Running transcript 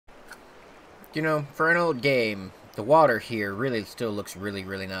You know, for an old game, the water here really still looks really,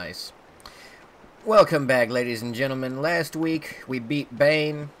 really nice. Welcome back, ladies and gentlemen. Last week, we beat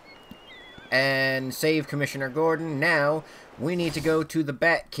Bane and saved Commissioner Gordon. Now, we need to go to the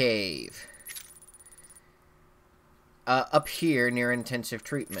Bat Cave. Up here near intensive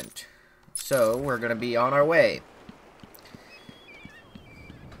treatment. So, we're going to be on our way.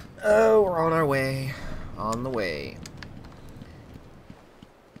 Oh, we're on our way. On the way.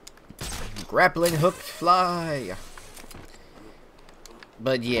 Grappling hooked fly.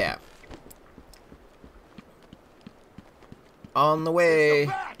 But yeah. On the way.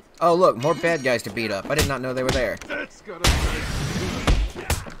 Oh look, more bad guys to beat up. I did not know they were there.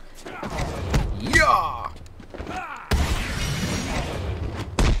 Yeah!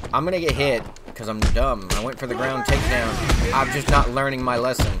 I'm gonna get hit because I'm dumb. I went for the ground takedown. I'm just not learning my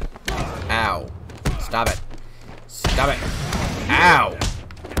lesson. Ow. Stop it. Stop it. Ow!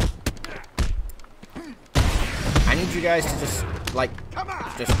 I need you guys to just, like,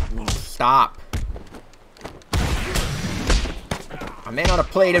 just stop. I may not have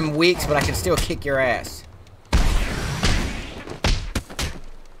played in weeks, but I can still kick your ass.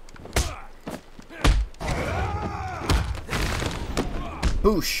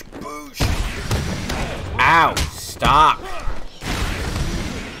 Boosh, boosh. Ow, stop.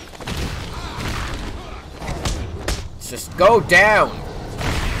 Just go down.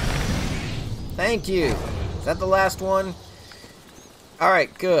 Thank you. Is that the last one?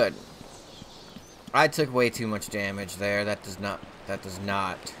 Alright, good. I took way too much damage there. That does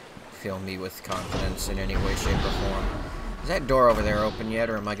not fill me with confidence in any way, shape, or form. Is that door over there open yet,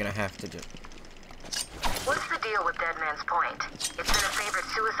 or am I gonna have to just... What's the deal with Dead Man's Point? It's been a favorite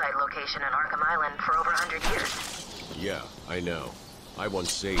suicide location in Arkham Island for over 100 years. Yeah, I know. I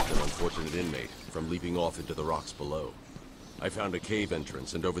once saved an unfortunate inmate from leaping off into the rocks below. I found a cave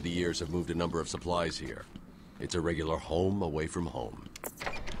entrance, and over the years have moved a number of supplies here. It's a regular home away from home.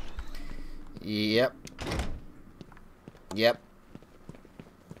 Yep. Yep.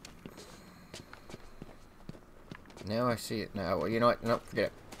 Now I see it. Now, you know what? Nope, forget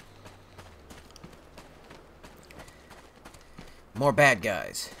it. More bad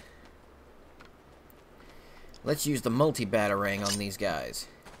guys. Let's use the multi-batarang on these guys.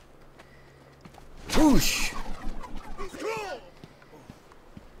 Whoosh!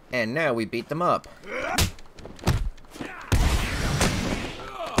 And now we beat them up.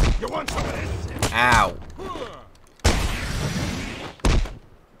 You want some of this? Ow.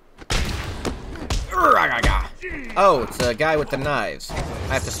 Oh, it's a guy with the knives.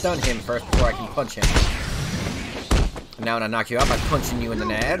 I have to stun him first before I can punch him. And now when I knock you out by punching you in the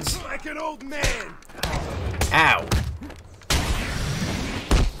nads. Like an old man. Ow.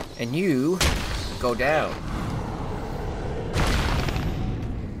 And you go down.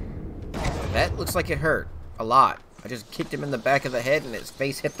 That looks like it hurt. A lot. I just kicked him in the back of the head and his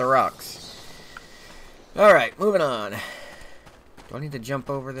face hit the rocks. Alright, moving on. Do I need to jump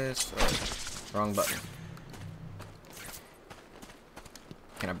over this? Or... wrong button.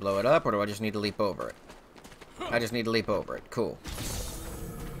 Can I blow it up, or do I just need to leap over it? I just need to leap over it. Cool.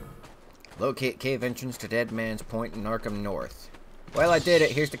 Locate cave entrance to Dead Man's Point in Arkham North. Well, I did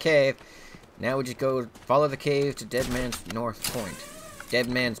it. Here's the cave. Now we just go follow the cave to Dead Man's North Point. Dead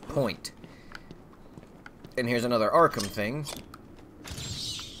Man's Point. And here's another Arkham thing.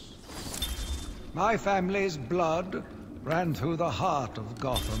 My family's blood ran through the heart of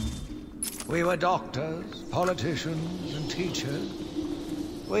Gotham. We were doctors, politicians, and teachers.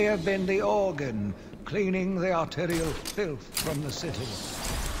 We have been the organ cleaning the arterial filth from the city.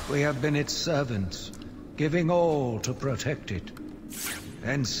 We have been its servants, giving all to protect it.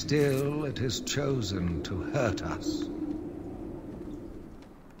 And still it has chosen to hurt us.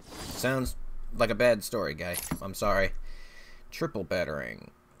 Sounds like a bad story, guy. I'm sorry. Triple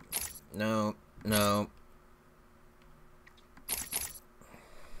battering. No, no.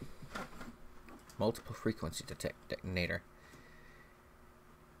 Multiple frequency detonator.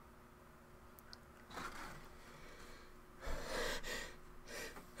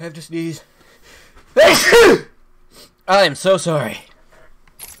 I have to sneeze. I am so sorry.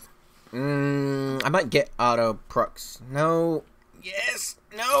 I might get auto procs. No. Yes.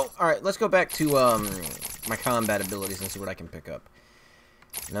 No. Alright, let's go back to my combat abilities and see what I can pick up.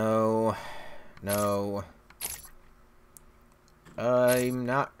 No. No. I'm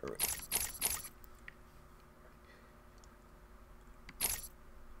not...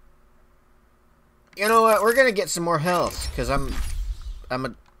 You know what? We're gonna get some more health, because I'm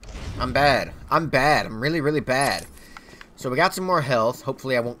bad. I'm bad. I'm really, really bad. So we got some more health.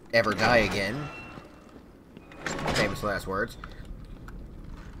 Hopefully I won't ever die again. Famous last words.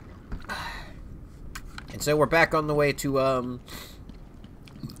 And so we're back on the way to,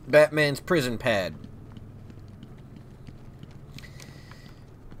 Batman's prison pad.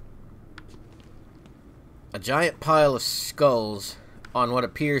 A giant pile of skulls on what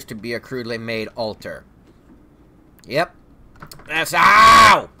appears to be a crudely made altar. Yep. That's...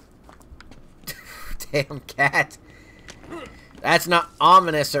 Ow! Damn cat. That's not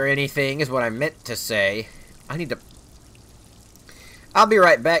ominous or anything, is what I meant to say. I need to... I'll be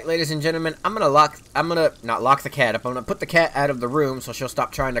right back, ladies and gentlemen. I'm gonna not lock the cat up. I'm gonna put the cat out of the room so she'll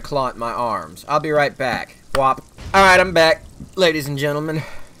stop trying to claw at my arms. I'll be right back. Whop. Alright, I'm back, ladies and gentlemen.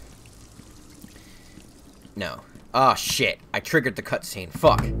 No. Oh, shit. I triggered the cutscene.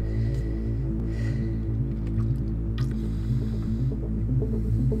 Fuck.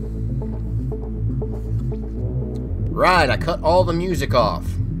 Right, I cut all the music off.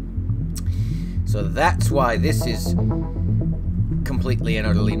 So that's why this is completely and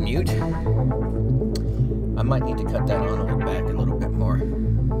utterly mute. I might need to cut that on back a little bit more.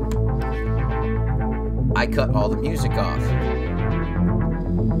 I cut all the music off.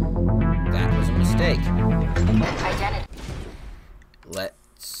 That was a mistake. Identity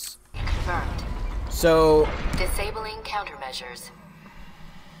Let's... confirmed. So... Disabling countermeasures.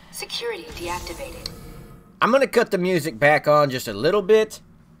 Security deactivated. I'm going to cut the music back on just a little bit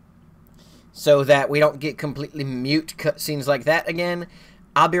so that we don't get completely mute cutscenes like that again.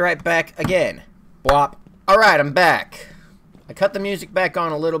 I'll be right back again. Bwop. Alright, I'm back. I cut the music back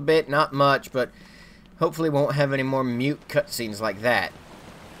on a little bit, not much, but hopefully won't have any more mute cutscenes like that.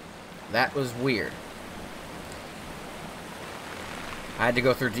 That was weird. I had to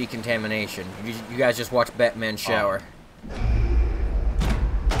go through decontamination. You guys just watch Batman shower.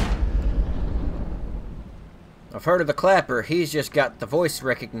 I've heard of the Clapper. He's just got the voice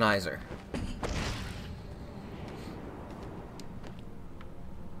recognizer.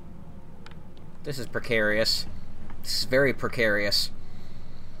 This is precarious. This is very precarious.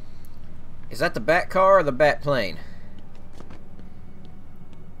 Is that the Bat car or the Bat plane?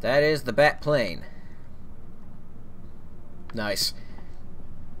 That is the Bat plane. Nice.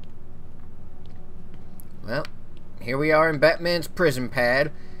 Well, here we are in Batman's prison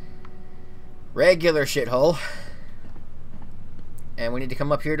pad. Regular shithole. And we need to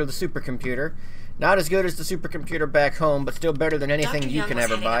come up here to the supercomputer. Not as good as the supercomputer back home, but still better than anything you can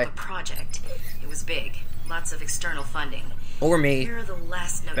ever buy. A project. It was big. Lots of external funding. Or me. Here are the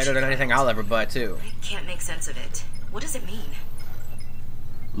last notes Better than anything I'll ever buy, too. I can't make sense of it. What does it mean?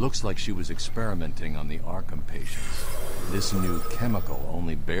 Looks like she was experimenting on the Arkham patients. This new chemical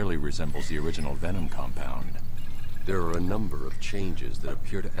only barely resembles the original Venom compound. There are a number of changes that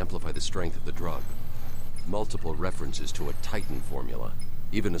appear to amplify the strength of the drug. Multiple references to a Titan formula.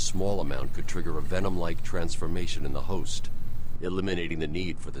 Even a small amount could trigger a Venom-like transformation in the host, eliminating the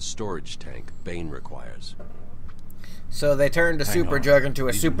need for the storage tank Bane requires. So they turned a super drug into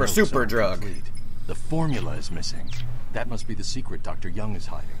a super drug. The formula is missing. That must be the secret Dr. Young is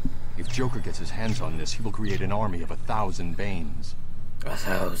hiding. If Joker gets his hands on this, he will create an army of 1,000 Banes.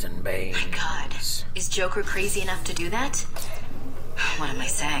 1,000 Banes. My God. Is Joker crazy enough to do that? What am I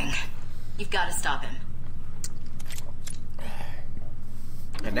saying? You've got to stop him.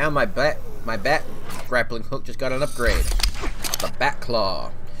 And now my bat grappling hook just got an upgrade. The Bat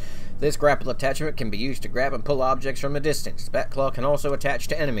Claw. This grapple attachment can be used to grab and pull objects from a distance. The Bat Claw can also attach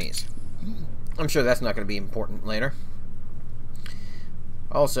to enemies. I'm sure that's not going to be important later.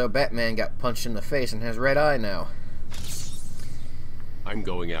 Also, Batman got punched in the face and has red eye now. I'm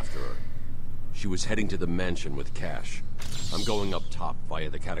going after her. She was heading to the mansion with cash. I'm going up top via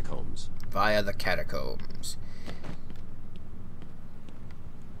the catacombs. Via the catacombs.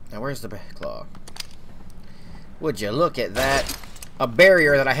 Now, where's the Bat Claw? Would you look at that? A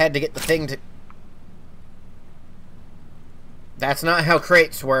barrier that I had to get the thing to... That's not how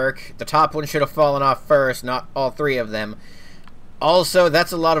crates work. The top one should have fallen off first, not all three of them. Also,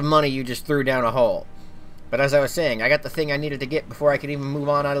 that's a lot of money you just threw down a hole. But as I was saying, I got the thing I needed to get before I could even move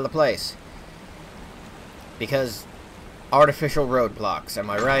on out of the place. Because artificial roadblocks, am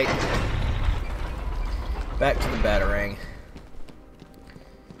I right? Back to the Batarang.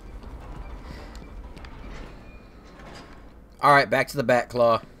 Alright, back to the Bat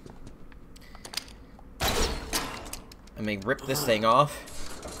Claw. Let me rip this thing off.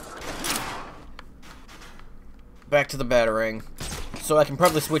 Back to the Batarang. So I can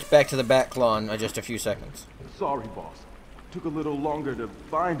probably switch back to the Bat Claw in just a few seconds. Sorry, boss. Took a little longer to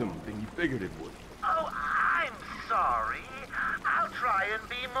find him than you figured it would. Oh, I'm sorry. I'll try and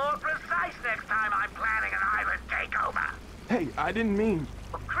be more precise next time I'm planning an island takeover. Hey, I didn't mean...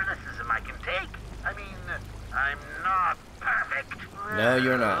 Well, criticism I can take. I mean, I'm not perfect. No,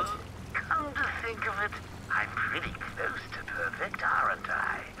 you're not. Come to think of it, I'm pretty close to perfect, aren't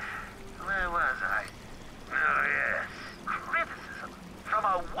I? Where was I? Oh, yes. Criticism from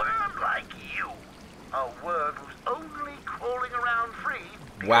a worm like you. A worm who's only crawling around free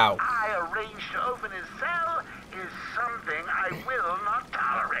because Wow. I arranged to open his cell is something I will not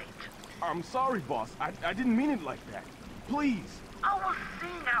tolerate. I'm sorry, boss. I didn't mean it like that. Please. Oh, well,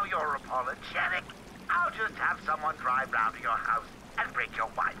 seeing how you're apologetic, I'll just have someone drive round to your house and break your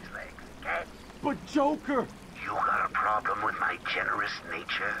wife's legs, okay? But Joker. You got a problem with my generous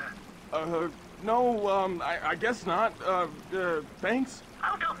nature? No, I guess not. Thanks.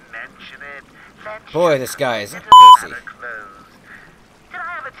 Oh, don't mention it. Let's Boy, this guy is a get pussy. another close. Did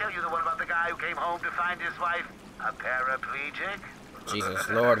I ever tell you the one about the guy who came home to find his wife a paraplegic? Jesus,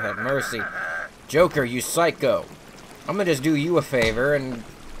 Lord have mercy. Joker, you psycho. I'm gonna just do you a favor and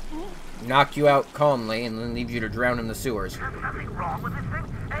knock you out calmly and then leave you to drown in the sewers. There's nothing wrong with this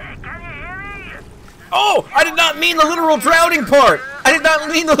thing. Hey, can you hear me? Oh! I did not mean the literal drowning part! I did not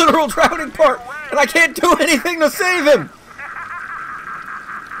mean the literal drowning part! And I can't do anything to save him!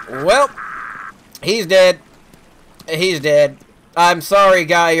 Well, he's dead. He's dead. I'm sorry,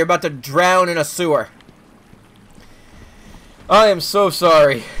 guy. You're about to drown in a sewer. I am so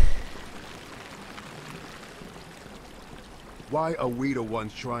sorry. Why are we the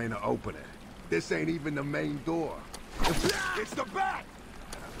ones trying to open it? This ain't even the main door. It's the back!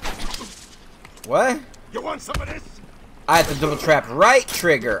 What? You want some of this? I had to double tap right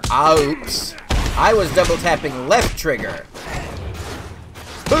trigger. Oops. I was double tapping left trigger.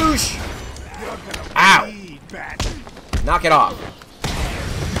 Boosh! Ow! Knock it off.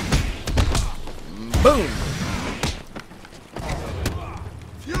 Boom!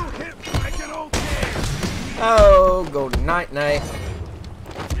 You hit like an old man. Oh, go night-night.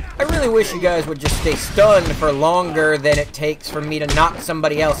 I really wish you guys would just stay stunned for longer than it takes for me to knock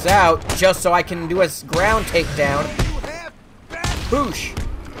somebody else out, just so I can do a ground takedown. Boosh!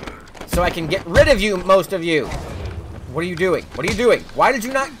 So I can get rid of you, most of you. What are you doing? What are you doing? Why did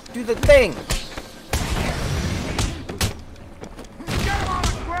you not do the thing?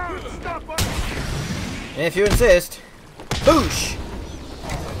 If you insist. Boosh!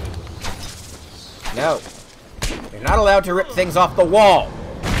 No. You're not allowed to rip things off the wall.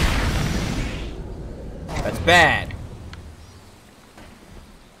 That's bad.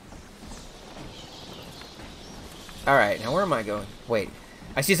 Alright, now where am I going? Wait.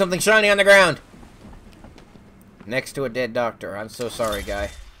 I see something shiny on the ground. Next to a dead doctor. I'm so sorry, guy.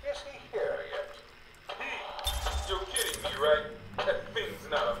 Is he here yet? You're kidding me, right? That thing's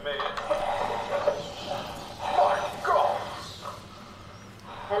not a man. My God!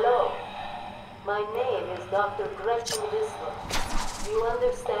 Hello. My name is Dr. Gretchen Whistler. Do you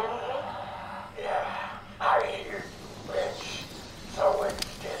understand me? Yeah, I hear you, bitch. So it's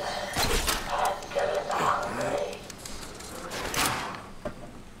dinner. I'm getting hungry.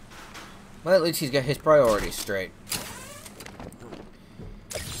 Well, at least he's got his priorities straight.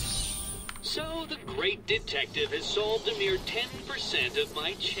 So the great detective has solved a mere 10% of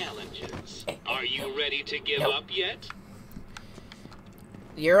my challenges. Are you ready to give up yet?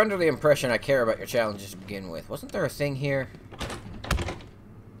 You're under the impression I care about your challenges to begin with. Wasn't there a thing here?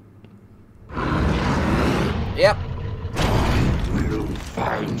 Yep. We'll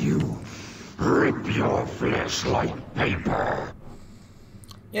find you. Rip your flesh like paper.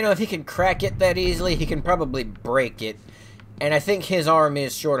 You know, if he can crack it that easily, he can probably break it. And I think his arm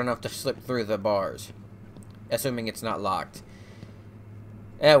is short enough to slip through the bars. Assuming it's not locked.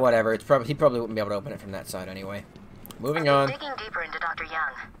 Whatever. He probably wouldn't be able to open it from that side anyway. Moving on. Digging deeper into Dr.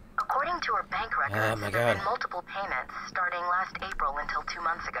 Young. According to her bank records, Oh my there God. have been multiple payments starting last April until 2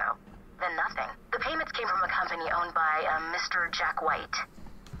 months ago. Then nothing. The payments came from a company owned by Mr. Jack White.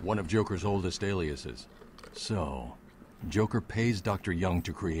 One of Joker's oldest aliases. So, Joker pays Dr. Young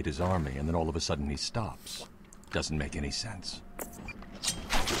to create his army, and then all of a sudden he stops. Doesn't make any sense.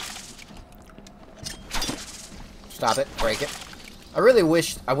 Stop it. Break it. I really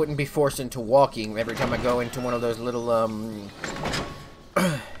wish I wouldn't be forced into walking every time I go into one of those little,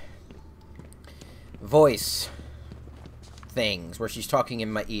 voice things where she's talking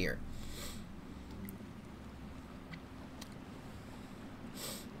in my ear.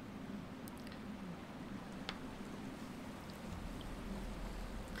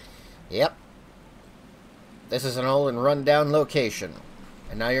 Yep. This is an old and run-down location.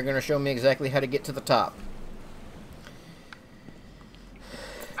 And now you're going to show me exactly how to get to the top.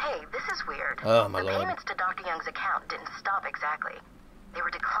 Hey, this is weird. Oh, my the lord. payments to Dr. Young's account didn't stop exactly. They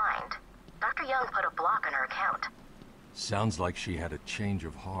were declined. Dr. Young put a block on her account. Sounds like she had a change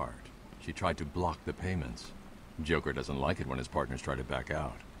of heart. She tried to block the payments. Joker doesn't like it when his partners try to back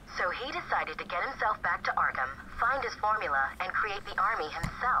out. So he decided to get himself back to Arkham, find his formula, and create the army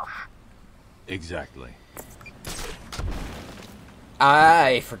himself. Exactly.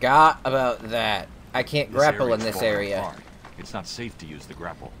 I forgot about that. I can't grapple in area's this falling area. apart. It's not safe to use the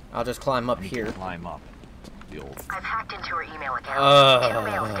grapple. I'll just climb up I need here. to climb up. The old. I've hacked into her email account. Two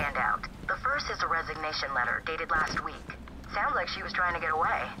mails stand out. The first is a resignation letter dated last week. Sounds like she was trying to get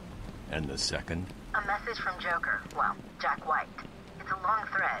away. And the second? A message from Joker. Well, Jack White. It's a long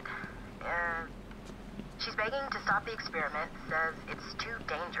thread. She's begging to stop the experiment, says it's too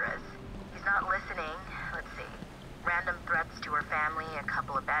dangerous. He's not listening. Let's see. Random threats to her family, a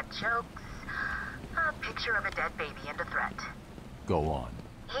couple of bad jokes, a picture of a dead baby and a threat. Go on.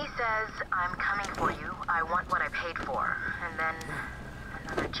 He says, I'm coming for you, I want what I paid for. And then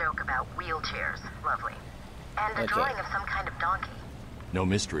another joke about wheelchairs. Lovely. And a drawing of some kind of donkey. No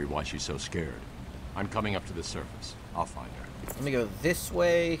mystery why she's so scared. I'm coming up to the surface. I'll find her. Let me go this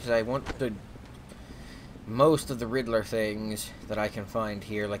way, because I want the most of the Riddler things that I can find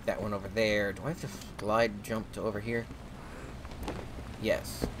here, like that one over there. Do I have to glide jump to over here?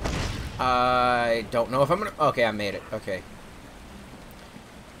 Yes. I don't know if I'm gonna... Okay, I made it. Okay.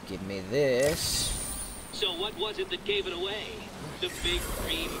 Give me this. So what was it that gave it away? The big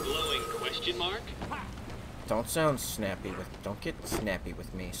green glowing question mark? Don't sound snappy with... Don't get snappy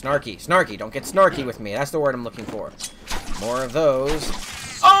with me. Snarky. Snarky. Don't get snarky with me. That's the word I'm looking for. More of those.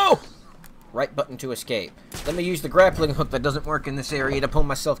 Oh! Right button to escape. Let me use the grappling hook that doesn't work in this area to pull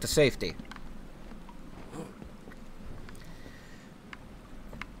myself to safety.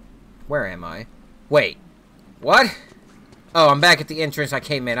 Where am I? Wait. What? Oh, I'm back at the entrance I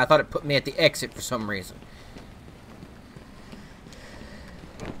came in. I thought it put me at the exit for some reason.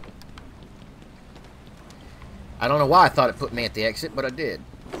 I don't know why I thought it put me at the exit, but I did.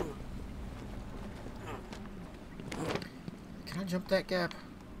 Can I jump that gap?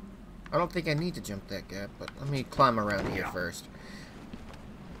 I don't think I need to jump that gap, but let me climb around here first.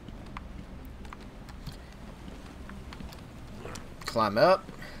 Climb up.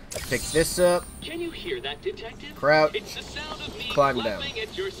 Pick this up. Can you hear that, Detective? Crouch. It's the sound of me Climb down. clapping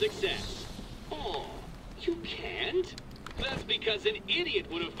at your success. Oh, you can't? That's because an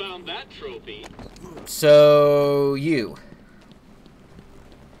idiot would have found that trophy. So, you.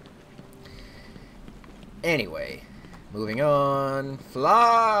 Anyway, moving on.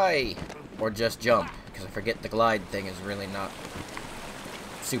 Fly! Or just jump, because I forget the glide thing is really not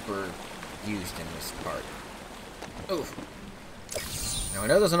super used in this part. Oof. Now I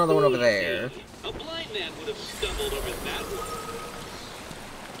know there's another one over there. A blind man would have stumbled over that one.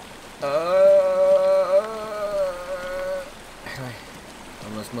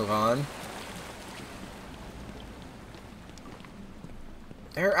 Let's move on.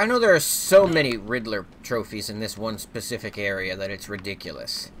 I know there are so many Riddler trophies in this one specific area that it's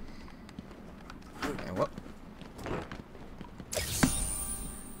ridiculous. And what?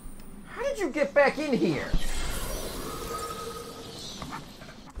 How did you get back in here?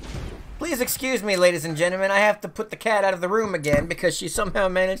 Please excuse me, ladies and gentlemen. I have to put the cat out of the room again because she somehow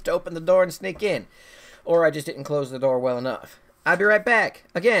managed to open the door and sneak in. Or I just didn't close the door well enough. I'll be right back.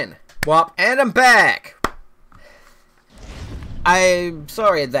 Again. Whop. And I'm back. I'm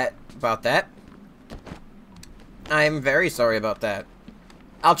sorry about that. I'm very sorry about that.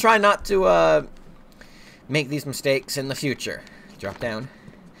 I'll try not to make these mistakes in the future. Drop down.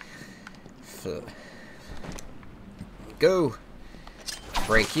 Go.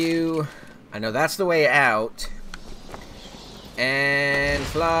 Break you. I know that's the way out. And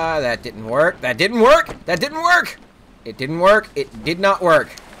fly. That didn't work. That didn't work. That didn't work. It didn't work. It did not work.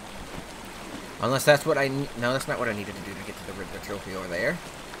 Unless that's what I... No, that's not what I needed to do to get to the Riddler trophy over there.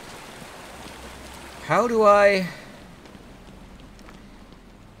 How do I...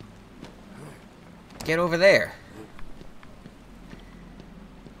 get over there?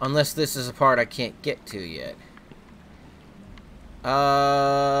 Unless this is a part I can't get to yet.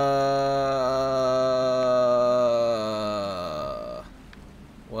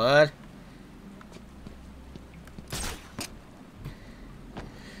 What?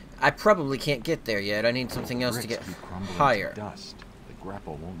 I probably can't get there yet. I need something else to get higher. Dust. The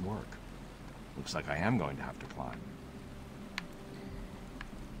grapple won't work. Looks like I am going to have to climb.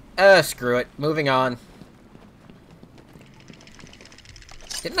 Screw it. Moving on.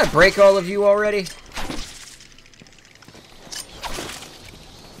 Didn't I break all of you already?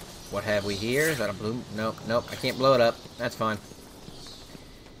 What have we here? Is that a bloom? Nope, nope. I can't blow it up. That's fine.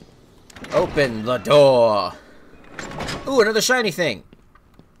 Open the door. Ooh, another shiny thing.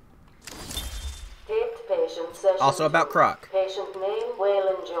 Taped patient session Also about 2. Croc. Patient name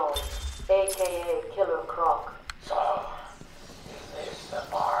Waylon Jones, a.k.a. Killer Croc. So, is this the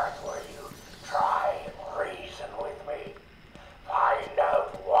part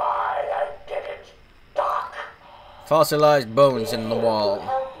Fossilized bones in the wall.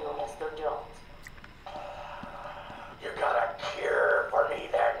 Help you, Mr. Jones. You got a cure for me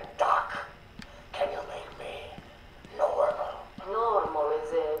then, Doc? Can you make me normal? Normal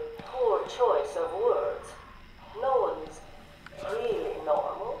is a poor choice of words. No one's really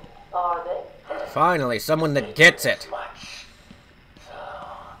normal, are they? Finally, someone that gets it. Much. So,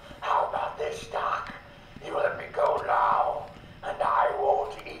 how about this, Doc? You let me go now, and I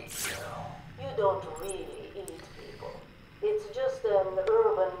won't eat you. You don't really eat people. It's just an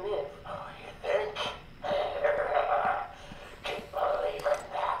urban myth. Oh, you think? Keep believing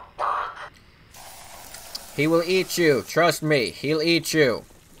that, Doc. He will eat you. Trust me. He'll eat you.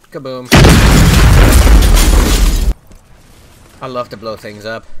 Kaboom. I love to blow things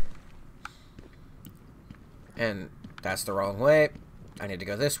up. And that's the wrong way. I need to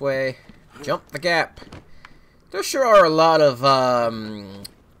go this way. Jump the gap. There sure are a lot of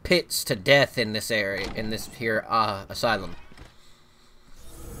pits to death in this area, in this here asylum.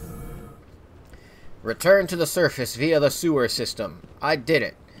 Return to the surface via the sewer system. I did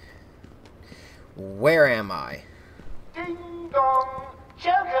it. Where am I? Ding dong,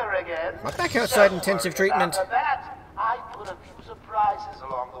 Joker again. Right back outside intensive treatment. After that, I put a few surprises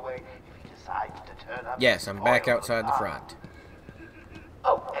along the way if he decides to turn up. Yes, I'm back outside the front.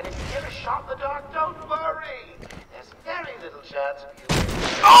 Oh, and if you get a shot in the dark, don't worry. There's very little chance of you.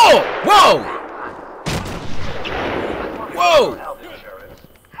 Oh! Whoa! Whoa! Health insurance.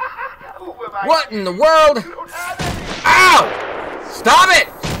 What in the world? Ow! Stop it!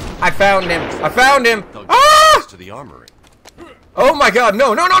 I found him. I found him. Ah! To the armory. Oh my God!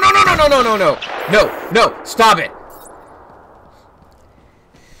 No! No! No! No! No! No! No! No! No! No! No! No! Stop it!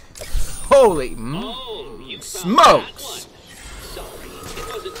 Holy smokes! Sorry,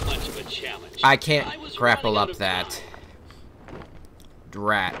 it wasn't much of a challenge. I can't grapple up that.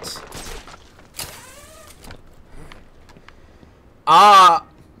 Drat. Ah!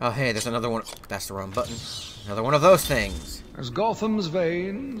 Oh, hey, there's another one. That's the wrong button. Another one of those things. As Gotham's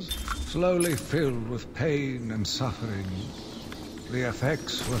veins slowly filled with pain and suffering, the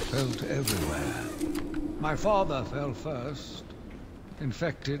effects were felt everywhere. My father fell first,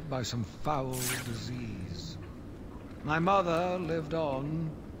 infected by some foul disease. My mother lived on,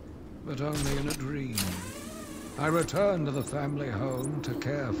 but only in a dream. I returned to the family home to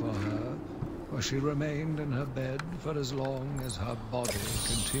care for her, where she remained in her bed for as long as her body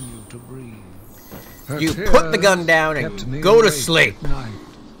continued to breathe. Her You put the gun down and go to sleep.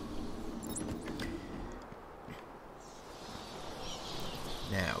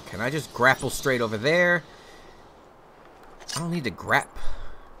 Now, can I just grapple straight over there? I don't need to grap.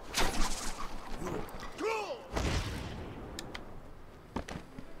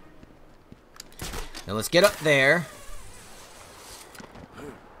 Now let's get up there.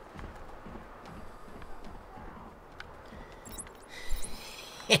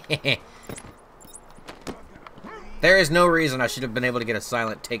 There is no reason I should have been able to get a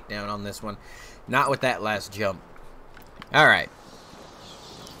silent takedown on this one. Not with that last jump. Alright.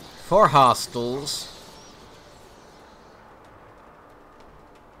 4 hostiles.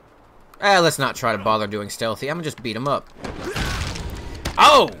 Let's not try to bother doing stealthy. I'm gonna just beat him up.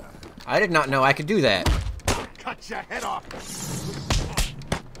 Oh! I did not know I could do that. Cut your head off.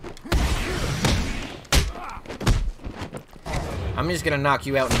 I'm just gonna knock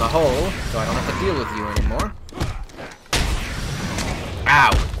you out in the hole, so I don't have to deal with you anymore.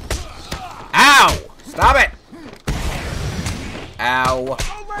 Ow! Ow! Stop it! Ow!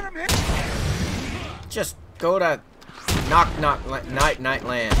 Just go to knock night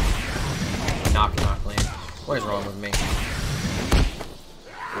land. Knock land. What is wrong with me?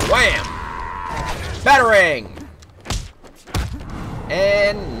 Wham! Battering!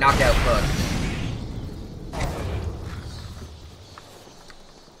 And knockout punch.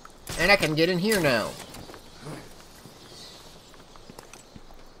 And I can get in here now.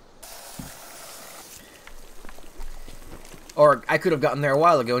 Or I could have gotten there a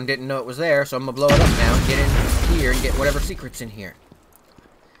while ago and didn't know it was there, so I'm gonna blow it up now and get in here and get whatever secret's in here.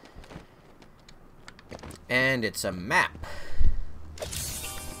 And it's a map.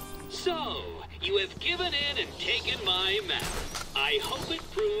 So, you have given in and taken my map. I hope it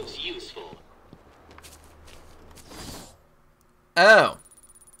proves useful. Oh.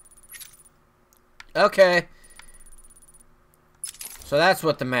 Okay. So that's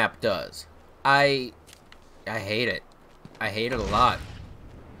what the map does. I hate it. I hate it a lot.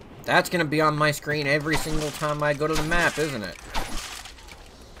 That's gonna be on my screen every single time I go to the map, isn't it?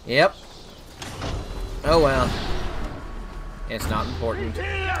 Yep. Oh well. It's not important.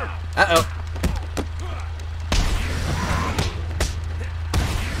 Uh-oh.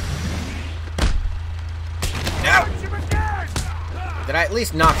 No! Did I at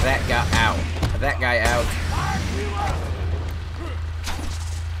least knock that guy out? That guy out?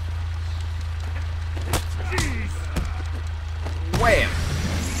 Wham!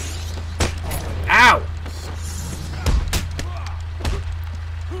 Ow!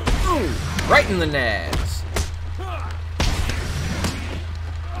 Ooh, right in the nads.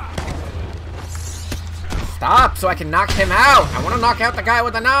 Stop, so I can knock him out. I want to knock out the guy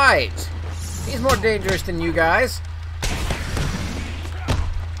with the knives. He's more dangerous than you guys.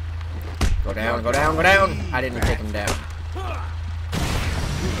 Go down, go down, go down. I didn't take him down.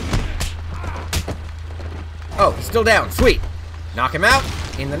 Oh, he's still down. Sweet. Knock him out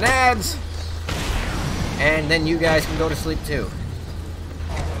in the nads. And then you guys can go to sleep too.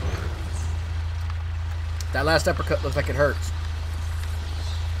 That last uppercut looks like it hurts.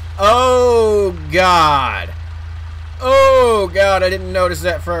 Oh, God. Oh, God, I didn't notice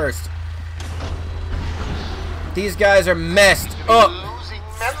that first. These guys are messed up. Losing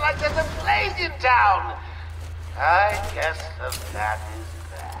men like there's a plague in town. I guess the bat is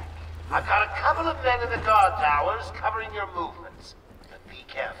back. I've got a couple of men in the guard towers covering your movements. But be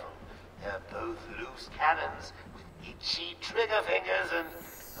careful. They're both loose cannons with itchy trigger fingers and,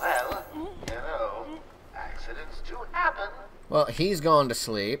 well, you know, accidents do happen. Well, he's gone to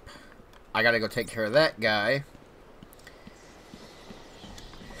sleep. I gotta go take care of that guy.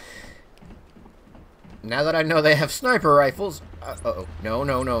 Now that I know they have sniper rifles. Uh-oh. No,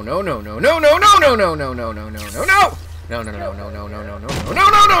 no, no, no, no, no, no, no, no, no, no, no, no, no, no, no, no. No, no, no, no, no, no, no, no, no, no,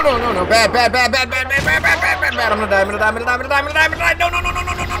 no, no, no, no, no, bad, bad, bad, bad, bad, bad, bad, bad, bad, bad. I'm gonna die, I'm gonna die, I'm gonna die, I'm gonna die, I'm gonna die, I'm gonna die. No, no, no, no,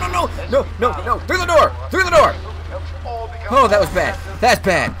 no, no, no, no, no, no, no, through the door, through the door. Oh, that was bad. That's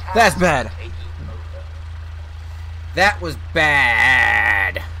bad. That's bad. That was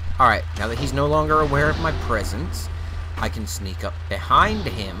bad. All right, now that he's no longer aware of my presence, I can sneak up behind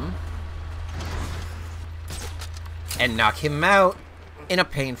him and knock him out in a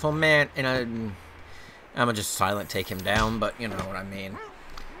painful manner. I'm gonna just silent take him down, but you know what I mean.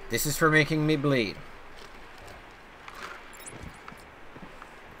 This is for making me bleed.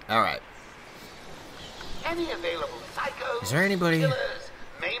 Alright. Any available psychos, Is there anybody... killers,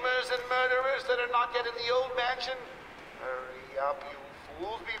 maimers, and murderers that are not yet in the old mansion? Hurry up, you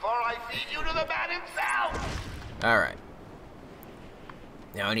fools, before I feed you to the man himself! Alright.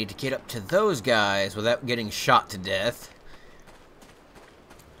 Now I need to get up to those guys without getting shot to death.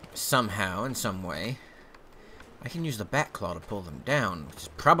 Somehow, in some way. I can use the bat claw to pull them down, which is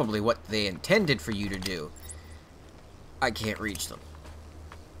probably what they intended for you to do. I can't reach them.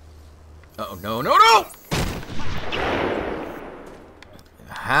 Uh-oh, no, no, no!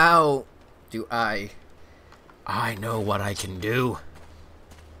 How do I know what I can do.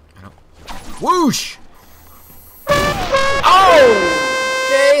 I don't... Whoosh! Oh!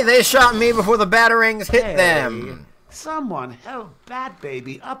 Okay, they shot me before the batarangs hit them. Someone held Bat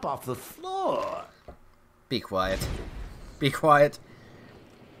Baby up off the floor. Be quiet. Be quiet.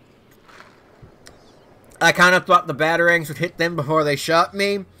 I kind of thought the batarangs would hit them before they shot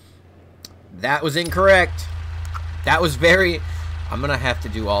me. That was incorrect. That was very... I'm gonna have to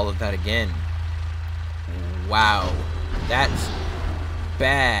do all of that again. Wow. That's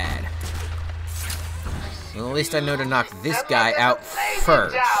bad. Well, at least I know to knock this guy out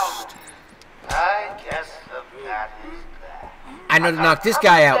first. I guess the bat is back. I know to knock this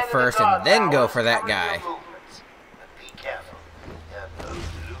guy out first and then go for that guy. Be careful. They're both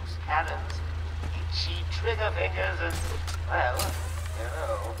loose cannons, itchy trigger fingers, and, well, you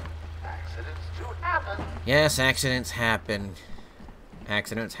know, accidents do happen. Yes, accidents happen.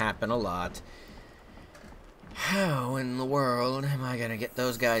 Accidents happen a lot. How in the world am I gonna get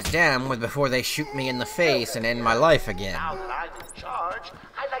those guys down before they shoot me in the face and end my life again? Now that I'm in charge,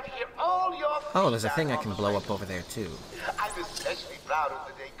 I'd like to hear all your Oh, there's a thing I can blow up over there too. I'm especially proud of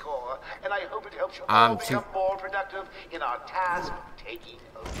the decor, and I hope it helps you I'm all become more productive in our task of taking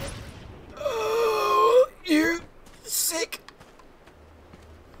over. Oh, you're sick.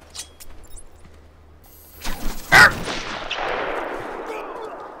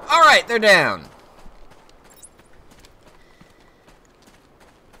 Alright, they're down.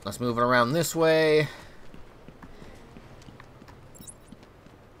 Let's move it around this way.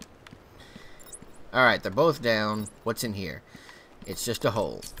 Alright, they're both down. What's in here? It's just a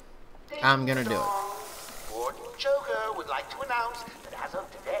hole. I'm gonna do it. Ford Joker would like to announce that as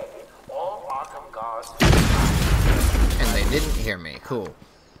of today, all Arkham guards... And they didn't hear me. Cool.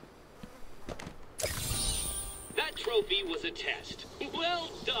 That trophy was a test.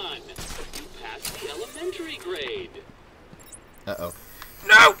 Well done. You passed the elementary grade. Uh-oh.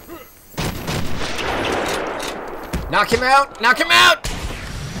 No! Knock him out! Knock him out!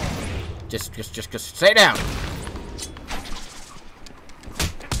 Just stay down.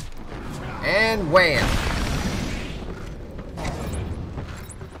 And wham!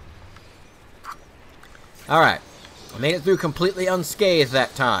 Alright. I made it through completely unscathed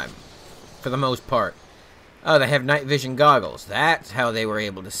that time. For the most part. Oh, they have night vision goggles. That's how they were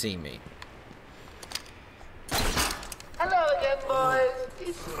able to see me. Hello again, boys.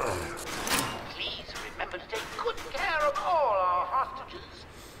 Please remember to take good care of all our hostages.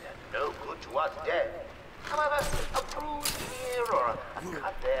 They're no good to us dead. However, a bruise here or a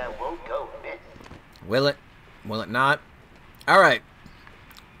cut there won't go missed. Will it? Will it not? Alright.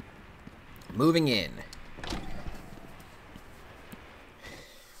 Moving in.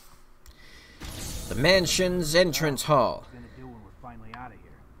 The mansion's entrance hall.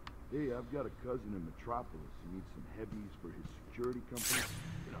 Hey, I've got a cousin in Metropolis who needs some heavies for his security company.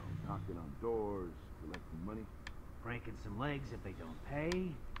 You know, knocking on doors, collecting money. Breaking some legs if they don't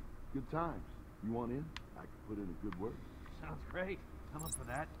pay. Good times. You want in? I can put in a good word. Sounds great. I'm up for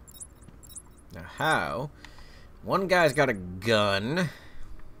that. Now how? One guy's got a gun.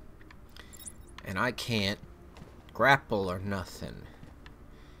 And I can't grapple or nothing.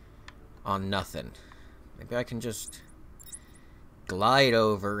 On nothing. Maybe I can just glide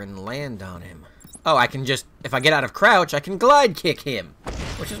over and land on him. Oh, I can just, if I get out of crouch, I can glide kick him.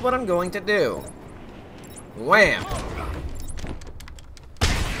 Which is what I'm going to do. Wham!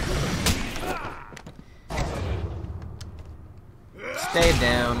 Stay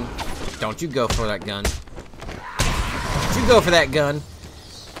down. Don't you go for that gun. Don't you go for that gun.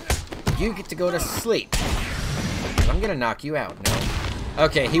 You get to go to sleep. I'm gonna knock you out. No.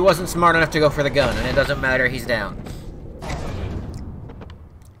 Okay, he wasn't smart enough to go for the gun, and it doesn't matter, he's down.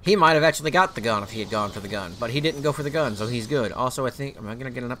 He might have actually got the gun if he had gone for the gun, but he didn't go for the gun, so he's good. Also, I think, am I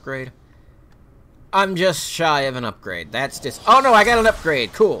gonna get an upgrade? I'm just shy of an upgrade. That's just, oh no, I got an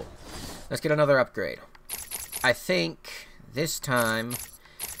upgrade, cool. Let's get another upgrade. I think this time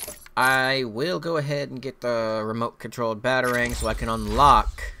I will go ahead and get the remote-controlled batarang so I can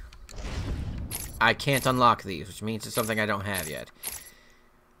unlock. I can't unlock these, which means it's something I don't have yet.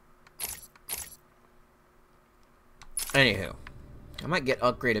 Anywho, I might get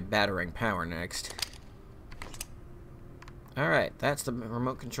upgraded batarang power next. Alright, that's the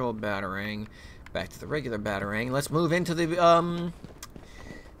remote-controlled batarang. Back to the regular batarang. Let's move into the,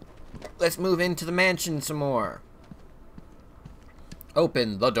 let's move into the mansion some more.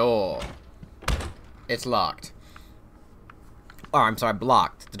 Open the door. It's locked. Oh, I'm sorry,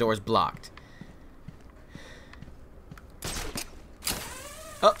 blocked. The door's blocked.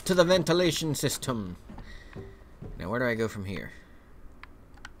 Up to the ventilation system. Now, where do I go from here?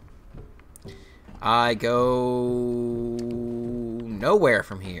 I go nowhere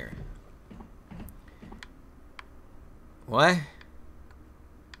from here. What?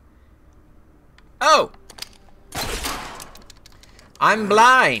 Oh! I'm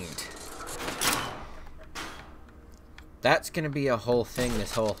blind! That's gonna be a whole thing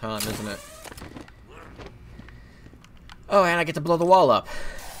this whole time, isn't it? Oh, and I get to blow the wall up.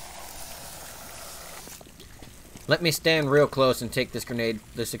 Let me stand real close and take this grenade,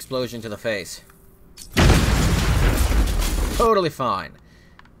 this explosion to the face. Totally fine.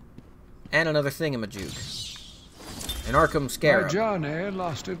 And another thingamajuke. An Arkham Scarab. My journey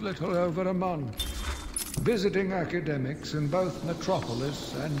lasted little over a month. Visiting academics in both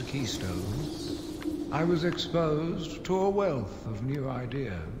Metropolis and Keystone, I was exposed to a wealth of new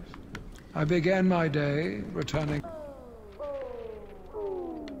ideas. I began my day returning...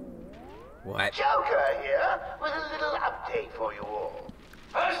 What? Joker here with a little update for you all.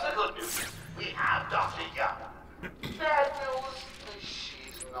 First, the good news. We have Dr. Young. Bad news,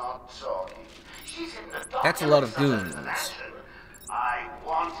 she's not talking. She's in the doctor. That's a lot of goons. I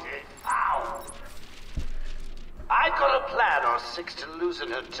want it found. I've got a plan or six to loosen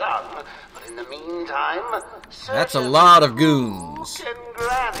her tongue, but in the meantime, that's a lot of goons. And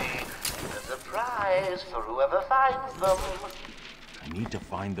Granny. There's a prize for whoever finds them. I need to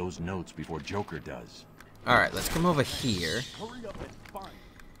find those notes before Joker does. Alright, let's come over here.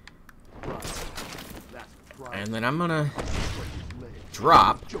 And then I'm gonna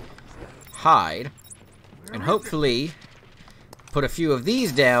drop, hide, and hopefully put a few of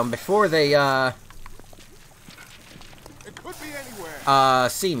these down before they,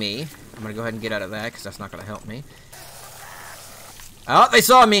 see me. I'm gonna go ahead and get out of that, because that's not gonna help me. Oh, they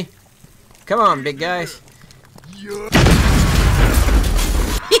saw me! Come on, big guys.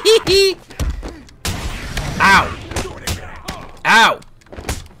 Ow! Ow!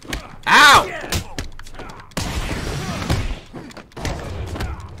 Ow!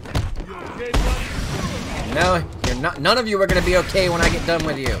 No, you're not. None of you are gonna be okay when I get done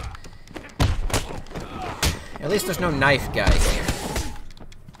with you. At least there's no knife guys here.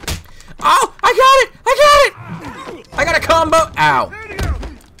 Oh! I got it! I got a combo! Ow.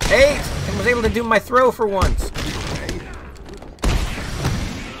 8! And was able to do my throw for once.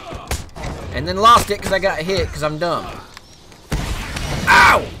 And then lost it because I got hit because I'm dumb.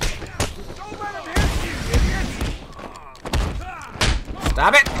 Ow!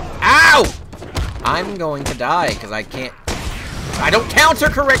 Stop it! Ow! I'm going to die because I can't... If I don't counter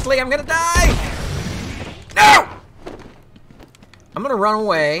correctly, I'm gonna die! No! I'm gonna run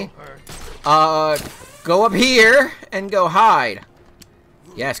away. Go up here and go hide.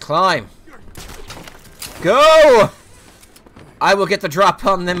 Yes, climb. Go! I will get the drop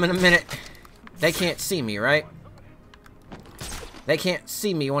on them in a minute. They can't see me, right? They can't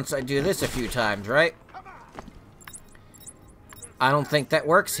see me once I do this a few times, right? I don't think that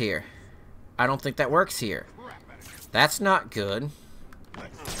works here. I don't think that works here. That's not good.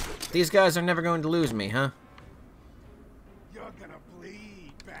 These guys are never going to lose me, huh?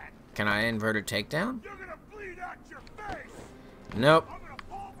 Can I inverted takedown? Nope.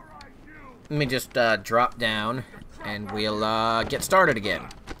 Let me just drop down and we'll get started again.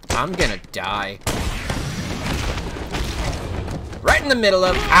 I'm gonna die. Right in the middle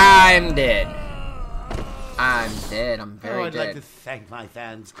of... I'm dead. I'm dead. I'm very I'd dead. like to thank my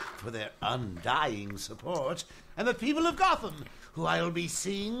fans for their undying support, and the people of Gotham, who I'll be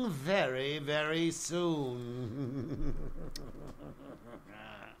seeing very, very soon.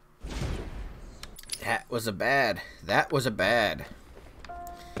 That was a bad. That was a bad.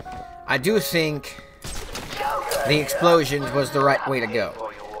 I do think the explosions was the right way to go.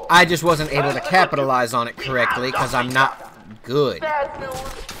 I just wasn't able to capitalize on it correctly because I'm not good. Bad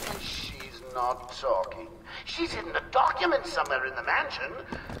news. She's not talking. She's hidden a document somewhere in the mansion.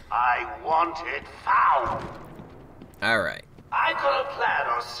 I want it found. Alright. I got a plan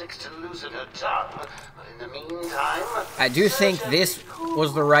or 6 to loosen her tongue, but in the meantime... I do think this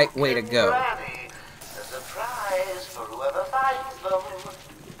was the right way to go. A surprise for whoever finds them.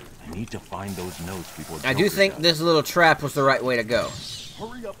 I need to find those notes before... I do think this little trap was the right way to go.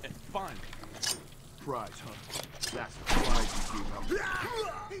 Hurry up and find me. Prize, huh? That's the prize you gave out.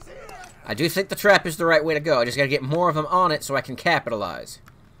 I do think the trap is the right way to go. I just gotta get more of them on it so I can capitalize.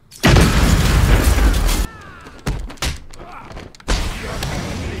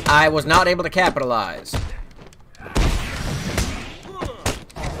 I was not able to capitalize.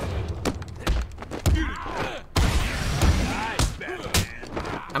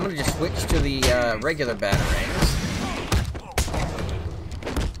 I'm gonna just switch to the regular batarangs.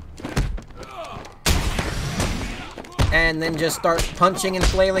 And then just start punching and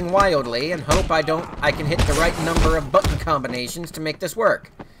flailing wildly and hope I can hit the right number of button combinations to make this work.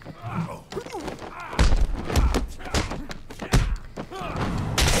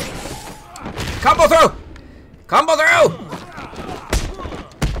 Combo through! Combo through!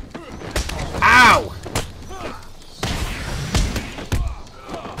 Ow!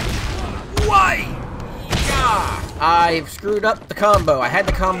 Why? Yeah. I screwed up the combo. I had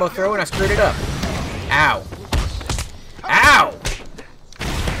the combo throw and I screwed it up. Ow. Ow!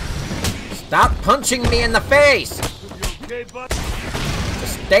 Stop punching me in the face!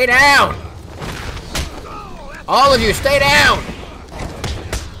 Just stay down! All of you, stay down!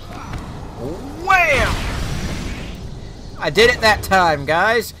 Wham! I did it that time,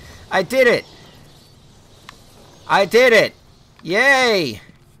 guys. I did it. I did it. Yay!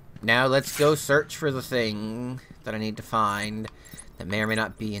 Now let's go search for the thing that I need to find that may or may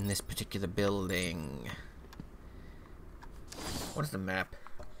not be in this particular building. What is the map?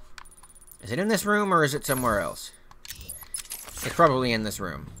 Is it in this room or is it somewhere else? It's probably in this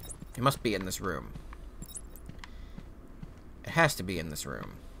room. It must be in this room. It has to be in this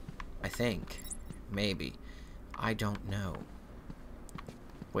room. I think. Maybe. I don't know.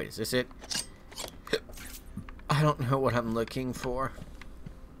 Wait, is this it? I don't know what I'm looking for.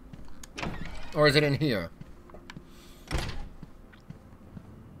 Or is it in here?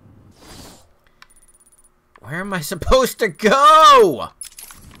 Where am I supposed to go?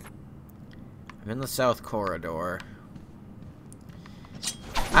 I'm in the south corridor.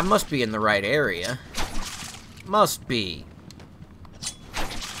 I must be in the right area. Must be.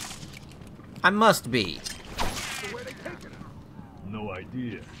 I must be. No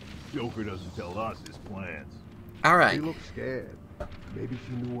idea. Joker doesn't tell us his plans. Alright. She looked scared. Maybe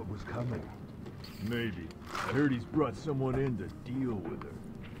she knew what was coming. Maybe. I heard he's brought someone in to deal with her.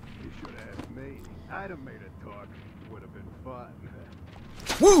 You should have asked me. I'd have made it talk. Would have been fun.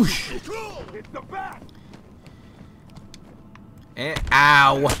 Whoosh! It's the back! And,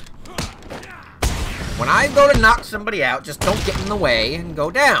 ow! When I go to knock somebody out, just don't get in the way and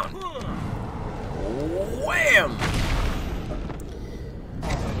go down. Wham!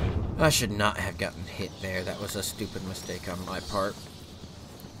 I should not have gotten hit hit there. That was a stupid mistake on my part.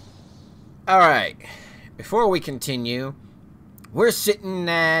 Alright, before we continue, we're sitting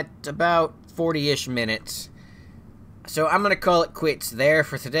at about 40-ish minutes. So I'm going to call it quits there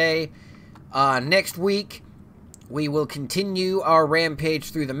for today. Next week, we will continue our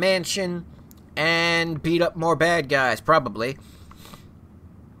rampage through the mansion and beat up more bad guys, probably.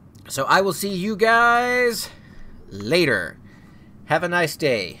 So I will see you guys later. Have a nice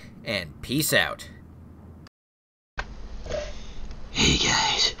day, and peace out. Hey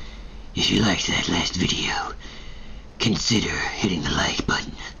guys, if you liked that last video, consider hitting the like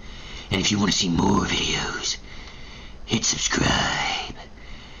button. And if you want to see more videos, hit subscribe.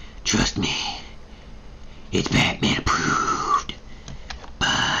 Trust me, it's Batman approved.